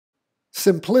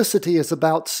Simplicity is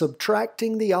about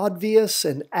subtracting the obvious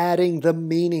and adding the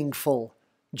meaningful.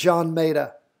 John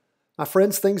Maeda. My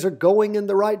friends, things are going in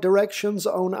the right directions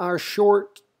on our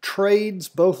short trades,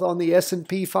 both on the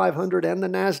S&P 500 and the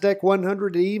NASDAQ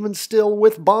 100, even still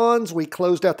with bonds. We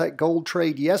closed out that gold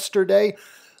trade yesterday.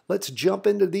 Let's jump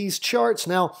into these charts.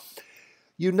 Now,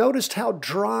 you noticed how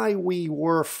dry we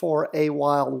were for a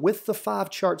while with the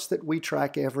 5 charts that we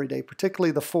track every day,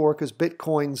 particularly the 4, because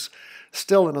Bitcoin's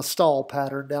still in a stall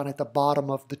pattern down at the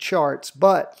bottom of the charts.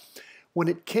 But when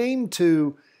it came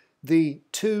to the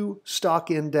 2 stock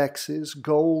indexes,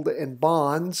 gold and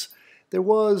bonds, there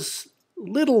was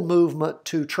little movement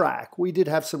to track. We did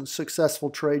have some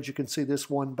successful trades. You can see this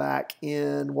one back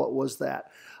in, what was that,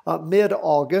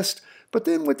 mid-August. But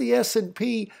then with the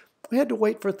S&P, we had to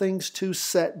wait for things to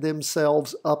set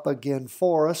themselves up again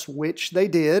for us, which they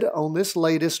did on this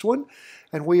latest one,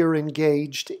 and we are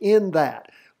engaged in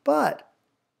that. But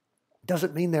it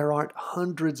doesn't mean there aren't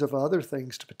hundreds of other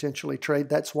things to potentially trade.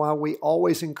 That's why we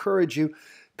always encourage you,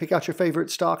 pick out your favorite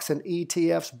stocks and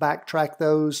ETFs, backtrack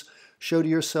those, show to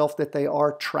yourself that they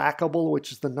are trackable,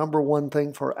 which is the #1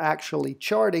 thing for actually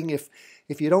charting. If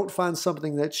you don't find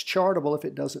something that's chartable, if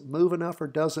it doesn't move enough or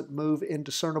doesn't move in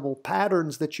discernible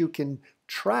patterns that you can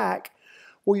track,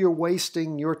 well, you're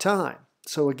wasting your time.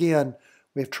 So again,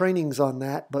 we have trainings on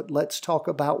that, but let's talk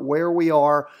about where we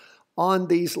are on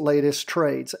these latest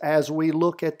trades. As we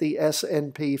look at the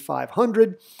S&P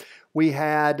 500, we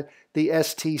had the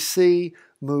STC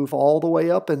move all the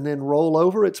way up and then roll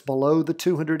over. It's below the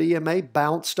 200 EMA,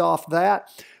 bounced off that.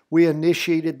 We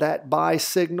initiated that buy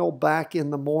signal back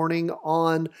in the morning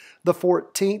on the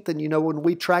 14th. And you know, when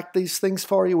we track these things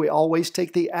for you, we always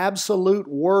take the absolute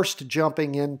worst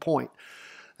jumping in point.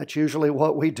 That's usually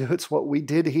what we do. It's what we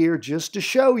did here just to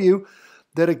show you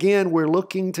that, again, we're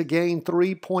looking to gain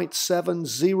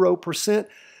 3.70%.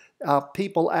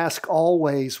 People ask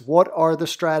always, what are the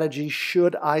strategies?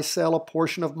 Should I sell a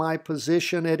portion of my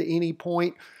position at any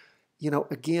point? You know,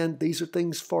 again, these are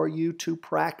things for you to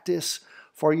practice,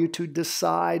 for you to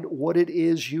decide what it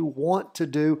is you want to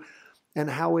do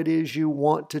and how it is you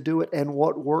want to do it and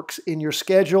what works in your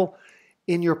schedule,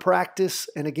 in your practice.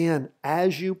 And again,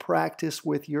 as you practice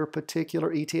with your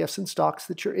particular ETFs and stocks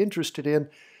that you're interested in,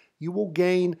 you will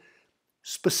gain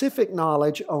specific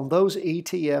knowledge on those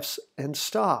ETFs and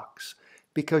stocks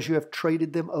because you have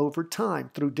traded them over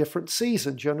time through different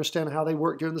seasons. You understand how they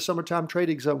work during the summertime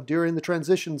trading zone, during the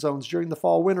transition zones, during the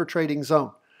fall-winter trading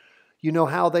zone. You know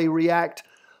how they react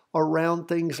around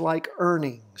things like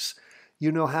earnings.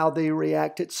 You know how they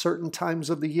react at certain times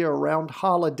of the year, around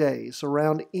holidays,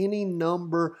 around any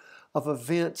number of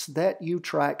events that you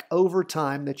track over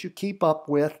time that you keep up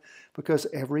with, because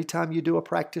every time you do a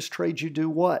practice trade, you do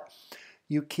what?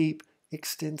 You keep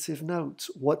extensive notes.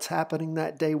 What's happening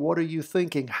that day? What are you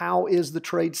thinking? How is the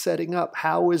trade setting up?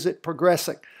 How is it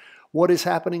progressing? What is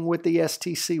happening with the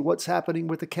STC? What's happening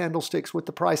with the candlesticks, with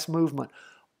the price movement?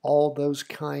 All those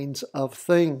kinds of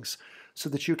things so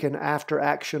that you can, after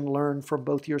action, learn from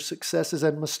both your successes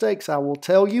and mistakes. I will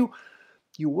tell you,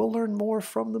 you will learn more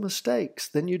from the mistakes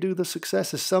than you do the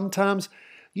successes. Sometimes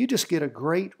you just get a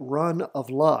great run of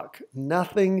luck.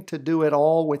 Nothing to do at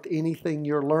all with anything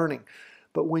you're learning.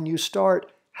 But when you start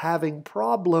having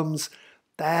problems,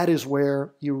 that is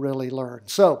where you really learn.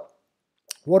 So,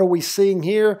 what are we seeing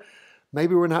here?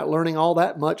 Maybe we're not learning all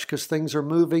that much because things are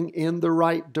moving in the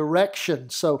right direction.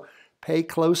 So, pay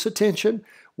close attention.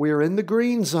 We're in the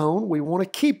green zone. We want to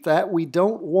keep that. We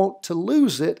don't want to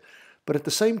lose it. But at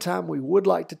the same time, we would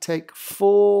like to take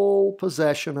full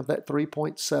possession of that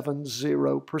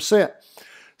 3.70%.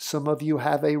 Some of you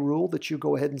have a rule that you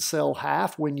go ahead and sell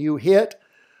half when you hit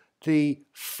the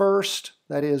first,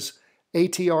 that is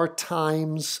ATR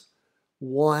times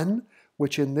 1,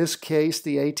 which in this case,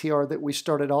 the ATR that we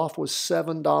started off was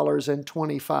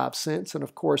 $7.25. And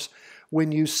of course,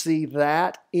 when you see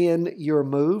that in your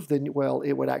move, then, well,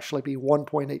 it would actually be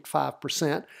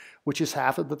 1.85%, which is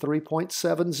half of the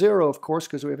 3.70, of course,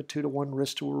 because we have a 2-to-1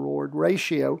 risk to reward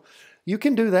ratio. You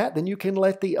can do that. Then you can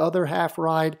let the other half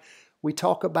ride. We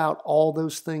talk about all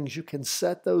those things. You can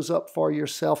set those up for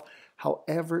yourself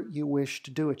however you wish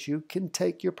to do it. You can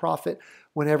take your profit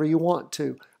whenever you want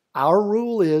to. Our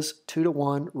rule is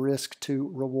 2-to-1 risk to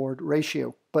reward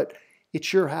ratio, but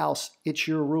it's your house, it's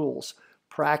your rules.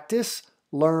 Practice,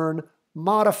 learn,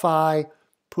 modify,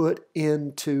 put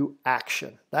into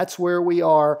action. That's where we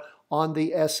are on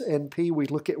the S&P. We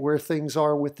look at where things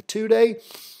are with the 2-day.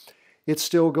 It's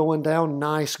still going down.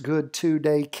 Nice, good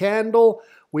 2-day candle.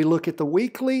 We look at the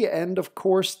weekly, and of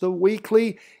course the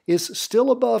weekly is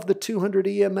still above the 200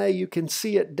 EMA. You can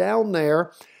see it down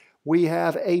there. we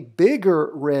have a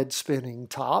bigger red spinning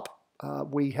top.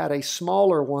 We had a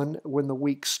smaller one when the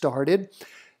week started.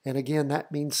 And again,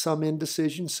 that means some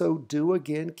indecision. So do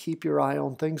again, keep your eye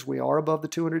on things. We are above the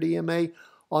 200 EMA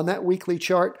on that weekly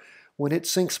chart. When it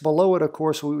sinks below it, of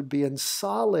course, we would be in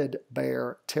solid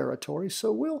bear territory.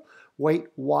 So we'll wait,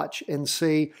 watch, and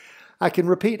see. I can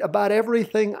repeat about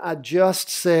everything I just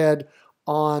said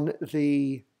on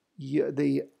the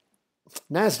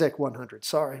NASDAQ 100.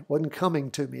 Sorry, wasn't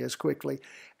coming to me as quickly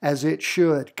as it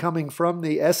should. Coming from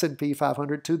the S&P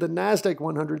 500 to the NASDAQ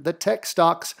 100, the tech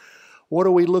stocks. What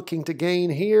are we looking to gain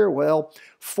here? Well,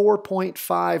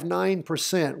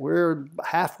 4.59%. We're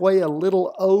halfway, a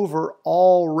little over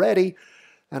already.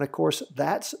 And of course,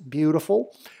 that's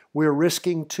beautiful. We're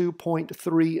risking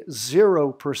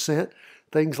 2.30%.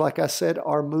 Things, like I said,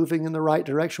 are moving in the right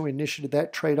direction. We initiated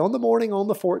that trade on the morning on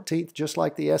the 14th, just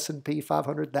like the S&P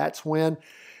 500. That's when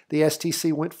the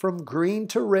STC went from green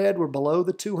to red. We're below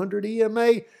the 200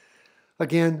 EMA.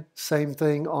 Again, same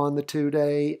thing on the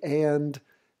 2-day, and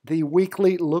the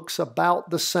weekly looks about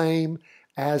the same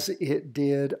as it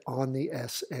did on the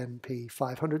S&P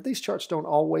 500. These charts don't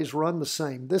always run the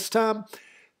same. This time,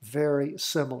 very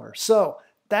similar. So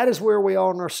that is where we are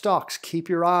on our stocks. Keep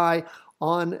your eye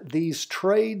on these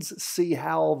trades. See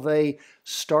how they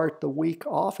start the week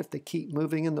off. If they keep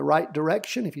moving in the right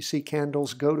direction, if you see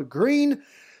candles go to green,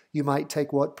 you might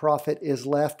take what profit is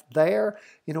left there.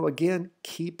 You know, again,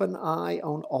 keep an eye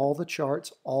on all the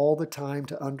charts all the time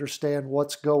to understand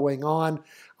what's going on.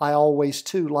 I always,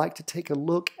 too, like to take a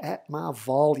look at my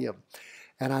volume.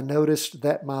 And I noticed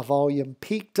that my volume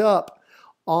peaked up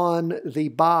on the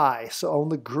buy, so on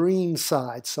the green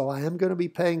side. So I am going to be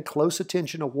paying close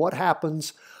attention to what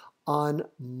happens on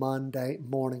Monday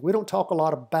morning. We don't talk a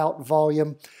lot about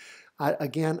volume.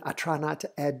 Again, I try not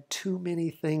to add too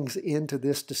many things into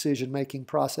this decision-making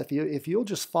process. If you'll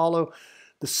just follow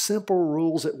the simple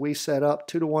rules that we set up,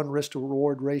 2-to-1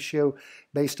 risk-to-reward ratio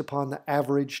based upon the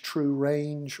average true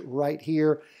range right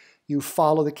here. You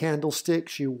follow the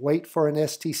candlesticks. You wait for an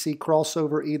STC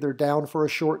crossover, either down for a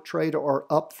short trade or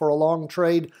up for a long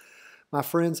trade. My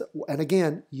friends, and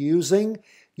again, you're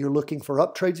looking for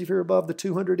up trades if you're above the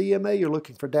 200 EMA. You're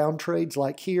looking for down trades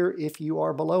like here if you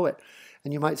are below it.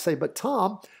 And you might say, but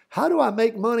Thom, how do I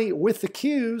make money with the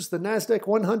Qs, the NASDAQ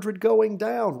 100 going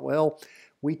down? Well,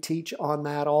 we teach on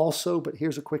that also, but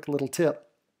here's a quick little tip.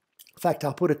 In fact,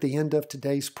 I'll put at the end of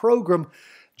today's program,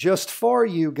 just for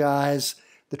you guys,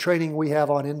 the training we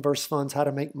have on inverse funds, how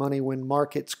to make money when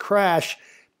markets crash.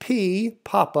 P,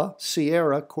 Papa,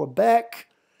 Sierra, Quebec,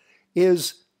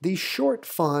 is the short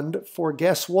fund for,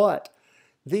 guess what?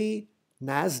 The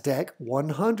NASDAQ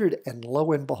 100, and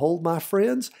lo and behold, my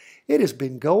friends, it has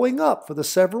been going up for the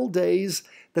several days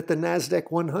that the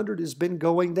NASDAQ 100 has been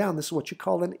going down. This is what you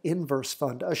call an inverse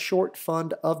fund, a short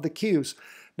fund of the Qs.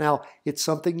 Now, it's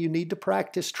something you need to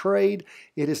practice trade.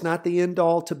 It is not the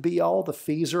end-all to be-all. The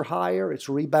fees are higher. It's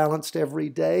rebalanced every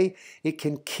day. It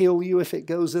can kill you if it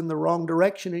goes in the wrong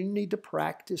direction, and you need to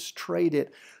practice trade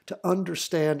it to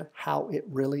understand how it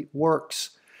really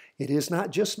works. It is not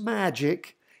just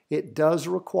magic. It does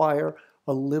require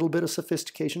a little bit of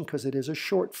sophistication because it is a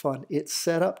short fund. It's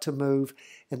set up to move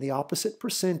in the opposite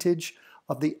percentage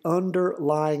of the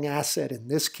underlying asset. In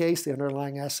this case, the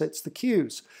underlying asset's the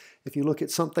Qs. If you look at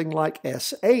something like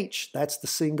SH, that's the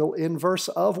single inverse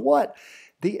of what?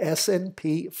 The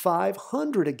S&P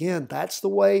 500. Again, that's the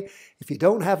way. If you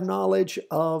don't have knowledge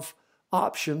of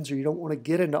options or you don't want to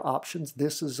get into options,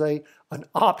 this is an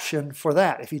option for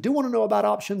that. If you do want to know about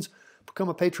options, become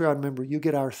a Patreon member. You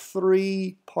get our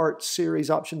 3-part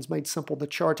series, Options Made Simple, the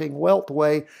Charting Wealth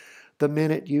Way, the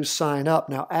minute you sign up.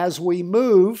 Now, as we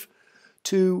move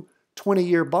to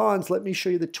 20-year bonds, let me show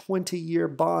you the 20-year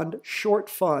bond short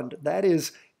fund. That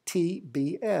is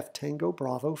TBF, Tango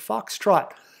Bravo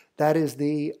Foxtrot. That is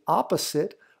the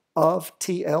opposite of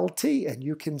TLT, and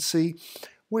you can see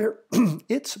where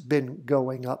it's been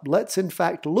going up. Let's, in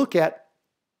fact, look at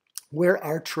where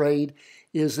our trade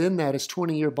is in that as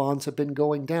 20-year bonds have been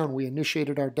going down. We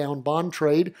initiated our down bond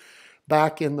trade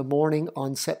back in the morning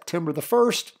on September the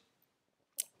 1st,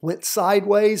 went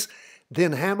sideways,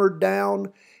 then hammered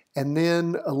down, and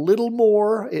then a little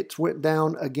more. It went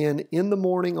down again in the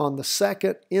morning on the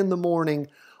 2nd, in the morning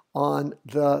on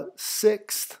the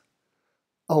 6th.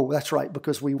 Oh, that's right,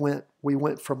 because we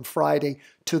went from Friday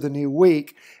to the new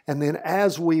week. And then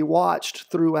as we watched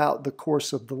throughout the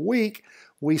course of the week,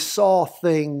 we saw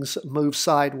things move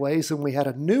sideways, and we had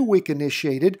a new week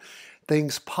initiated.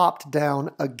 Things popped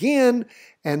down again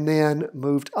and then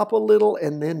moved up a little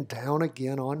and then down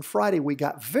again on Friday. We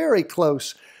got very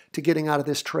close to getting out of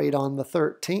this trade on the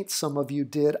 13th. Some of you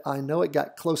did. I know it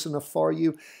got close enough for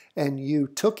you and you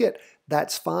took it.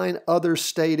 That's fine. Others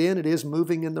stayed in. It is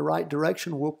moving in the right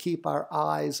direction. We'll keep our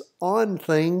eyes on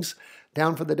things.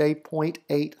 Down for the day,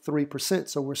 0.83%.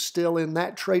 So we're still in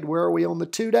that trade. Where are we on the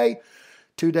 2-day?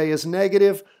 2-day is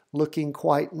negative, looking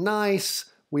quite nice.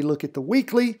 We look at the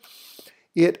weekly.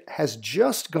 It has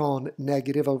just gone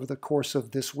negative over the course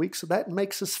of this week, so that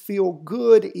makes us feel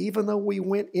good, even though we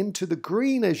went into the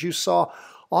green, as you saw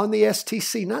on the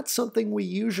STC. Not something we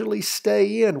usually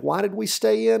stay in. Why did we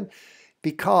stay in?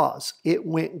 Because it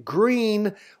went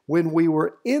green when we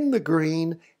were in the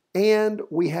green, and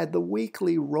we had the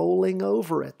weekly rolling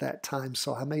over at that time.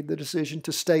 So I made the decision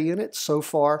to stay in it. So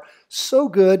far, so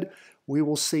good. We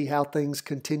will see how things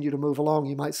continue to move along.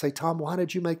 You might say, Thom, why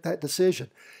did you make that decision?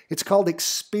 It's called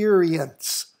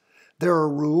experience. There are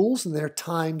rules and there are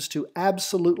times to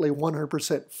absolutely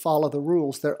 100% follow the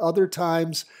rules. There are other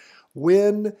times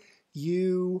when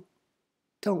you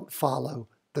don't follow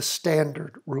the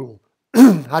standard rule.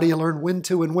 How do you learn when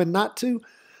to and when not to?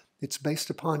 It's based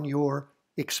upon your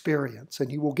experience.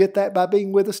 And you will get that by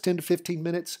being with us 10 to 15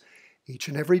 minutes each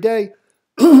and every day.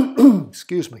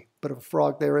 Excuse me, bit of a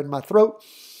frog there in my throat.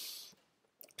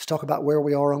 Let's talk about where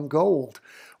we are on gold.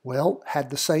 Well, had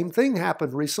the same thing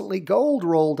happen recently. Gold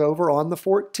rolled over on the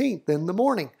 14th in the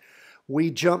morning.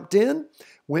 We jumped in,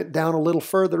 went down a little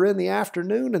further in the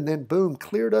afternoon, and then boom,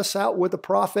 cleared us out with a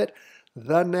profit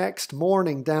the next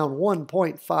morning, down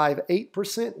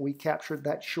 1.58%. We captured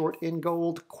that short in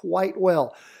gold quite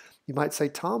well. You might say,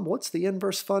 Thom, what's the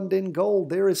inverse fund in gold?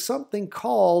 There is something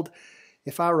called,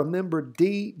 if I remember,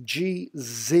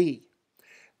 DGZ.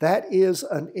 That is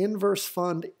an inverse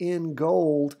fund in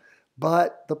gold,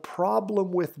 but the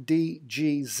problem with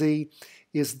DGZ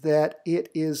is that it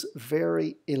is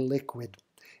very illiquid.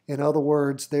 In other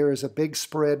words, there is a big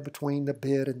spread between the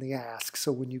bid and the ask.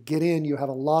 So when you get in, you have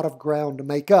a lot of ground to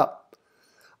make up.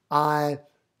 I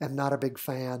am not a big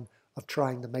fan of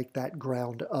trying to make that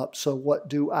ground up. So what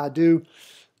do?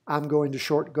 I'm going to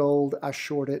short gold. I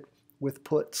short it with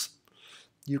puts.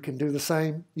 You can do the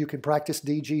same. You can practice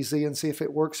DGZ and see if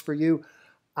it works for you.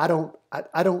 I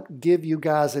don't give you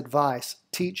guys advice.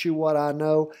 Teach you what I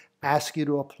know. Ask you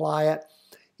to apply it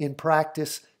in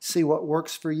practice. See what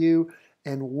works for you.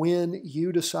 And when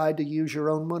you decide to use your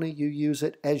own money, you use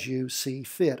it as you see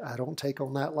fit. I don't take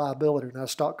on that liability. Not a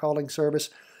stock calling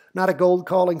service, not a gold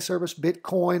calling service,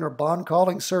 Bitcoin or bond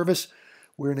calling service.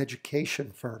 We're an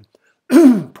education firm.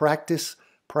 Practice,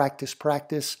 practice,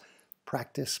 practice,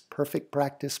 practice. Perfect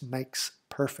practice makes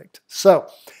perfect. So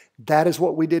that is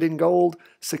what we did in gold.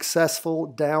 Successful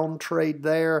down trade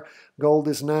there. Gold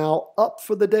is now up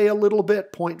for the day a little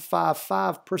bit,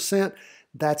 0.55%.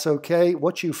 That's okay.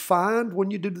 What you find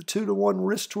when you do the 2-to-1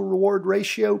 risk to reward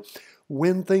ratio,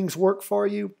 when things work for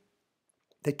you,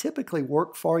 they typically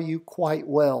work for you quite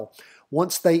well.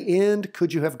 Once they end,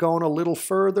 could you have gone a little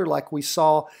further like we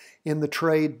saw in the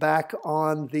trade back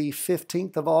on the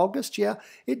 15th of August? Yeah,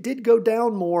 it did go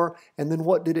down more, and then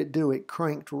what did it do? It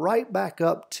cranked right back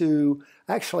up to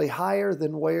actually higher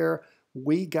than where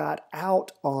we got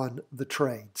out on the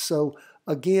trade. So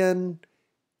again,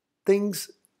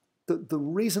 the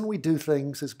reason we do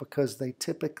things is because they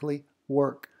typically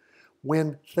work.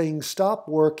 When things stop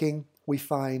working, we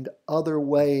find other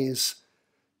ways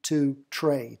to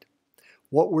trade.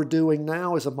 What we're doing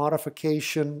now is a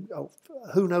modification,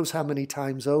 who knows how many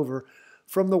times over,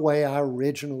 from the way I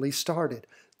originally started.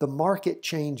 The market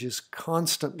changes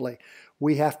constantly.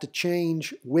 We have to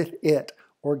change with it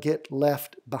or get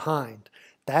left behind.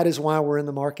 That is why we're in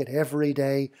the market every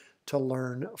day, to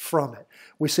learn from it.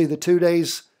 We see the 2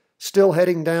 days still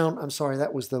heading down. I'm sorry,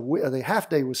 that was the half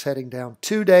day was heading down.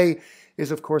 2-day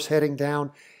is, of course, heading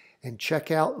down. And check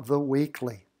out the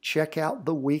weekly. Check out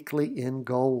the weekly in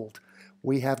gold.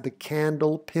 We have the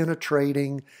candle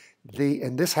penetrating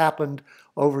and this happened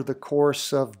over the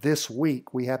course of this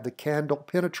week. We have the candle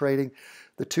penetrating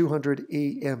the 200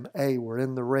 EMA. We're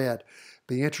in the red.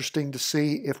 Be interesting to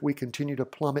see if we continue to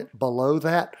plummet below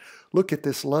that. Look at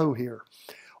this low here.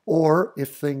 Or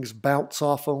if things bounce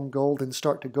off on gold and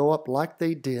start to go up like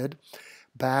they did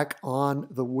back on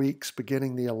the weeks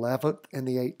beginning the 11th and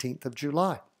the 18th of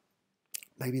July.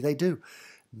 Maybe they do.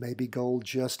 Maybe gold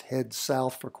just heads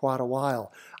south for quite a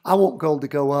while. I want gold to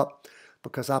go up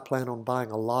because I plan on buying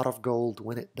a lot of gold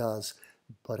when it does,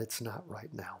 but it's not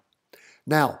right now.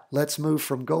 Now, let's move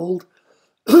from gold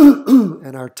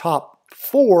and our top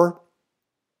 4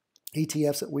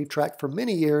 ETFs that we've tracked for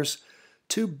many years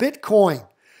to Bitcoin.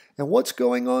 And what's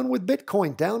going on with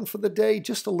Bitcoin? Down for the day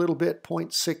just a little bit,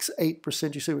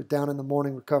 0.68%. You see it was down in the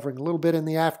morning, recovering a little bit in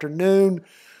the afternoon.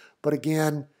 But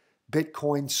again,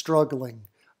 Bitcoin struggling.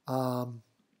 And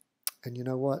you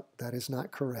know what? That is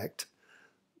not correct.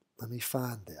 Let me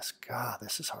find this. God,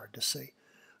 this is hard to see.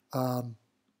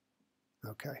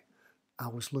 Okay. I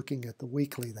was looking at the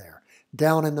weekly there.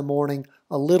 Down in the morning,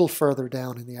 a little further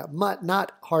down in the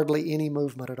not hardly any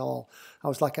movement at all. I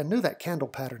was like, I knew that candle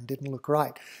pattern didn't look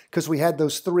right because we had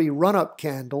those 3 run-up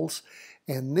candles,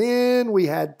 and then we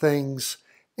had things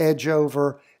edge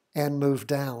over and move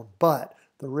down. But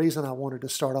the reason I wanted to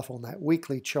start off on that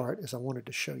weekly chart is I wanted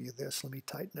to show you this. Let me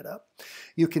tighten it up.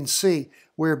 You can see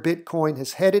where Bitcoin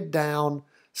has headed down,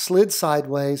 slid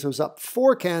sideways. It was up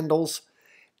 4 candles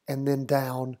and then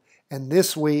down. And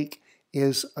this week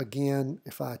is, again,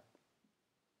 if I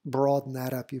broaden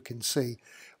that up, you can see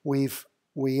we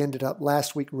ended up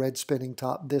last week red spinning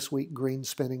top, this week green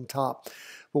spinning top.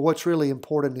 But what's really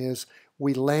important is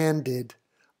we landed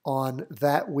on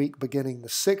that week beginning the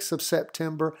 6th of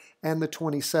September and the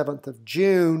 27th of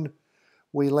June.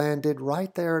 We landed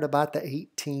right there at about the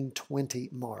 1820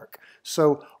 mark.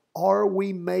 So are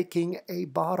we making a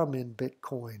bottom in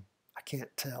Bitcoin? I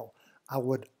can't tell. I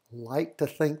would like to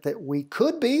think that we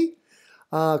could be.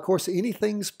 Of course,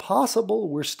 anything's possible.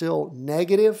 We're still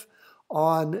negative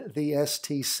on the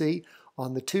STC.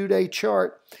 On the 2-day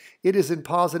chart, it is in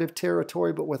positive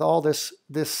territory, but with all this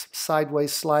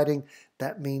sideways sliding,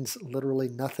 that means literally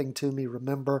nothing to me.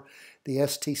 Remember, the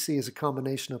STC is a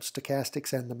combination of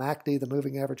stochastics and the MACD, the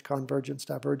moving average convergence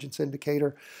divergence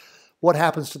indicator. What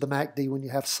happens to the MACD when you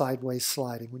have sideways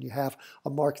sliding, when you have a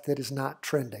market that is not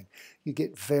trending? You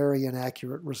get very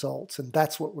inaccurate results, and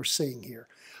that's what we're seeing here.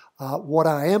 What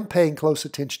I am paying close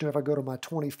attention to, if I go to my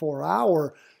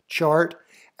 24-hour chart,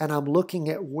 and I'm looking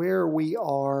at where we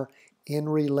are in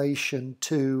relation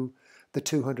to the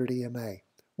 200 EMA.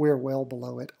 We're well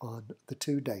below it on the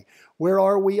 2-day. Where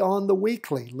are we on the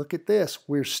weekly? Look at this.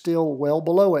 We're still well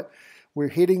below it. We're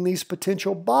hitting these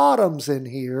potential bottoms in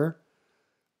here,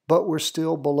 but we're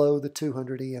still below the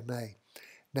 200 EMA.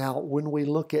 Now, when we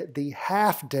look at the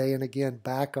half day, and again,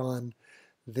 back on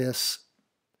this,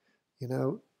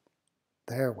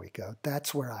 there we go.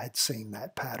 That's where I had seen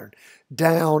that pattern.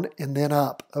 Down and then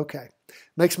up. Okay.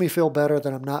 Makes me feel better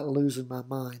that I'm not losing my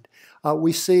mind.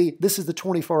 We see, this is the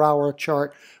 24-hour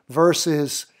chart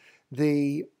versus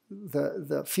the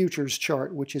futures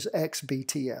chart, which is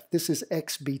XBTF. This is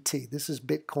XBT. This is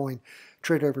Bitcoin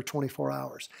traded over 24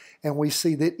 hours. And we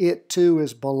see that it too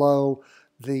is below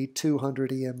the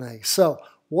 200 EMA. So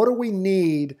what do we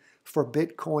need for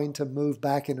Bitcoin to move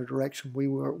back in a direction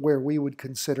where we would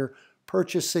consider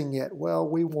purchasing it? Well,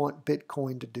 we want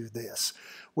Bitcoin to do this.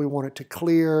 We want it to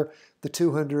clear the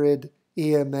 200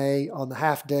 EMA on the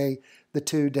half day, the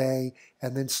 2-day,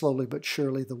 and then slowly but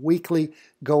surely the weekly,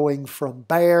 going from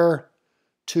bear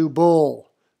to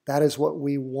bull. That is what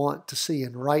we want to see.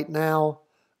 And right now,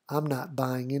 I'm not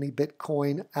buying any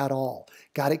Bitcoin at all.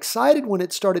 Got excited when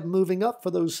it started moving up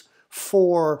for those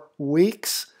 4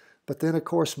 weeks, but then, of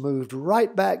course, moved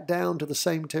right back down to the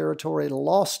same territory,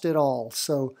 lost it all.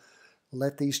 So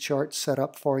let these charts set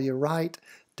up for you right.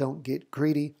 Don't get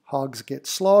greedy. Hogs get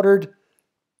slaughtered.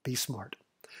 Be smart.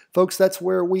 Folks, that's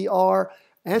where we are.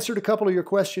 Answered a couple of your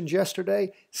questions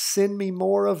yesterday. Send me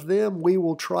more of them. We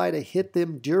will try to hit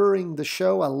them during the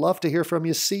show. I love to hear from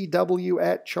you.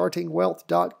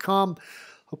 cw@chartingwealth.com.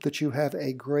 Hope that you have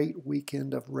a great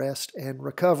weekend of rest and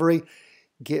recovery.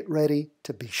 Get ready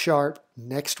to be sharp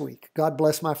next week. God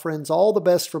bless, my friends. All the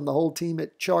best from the whole team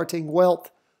at Charting Wealth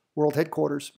World Headquarters.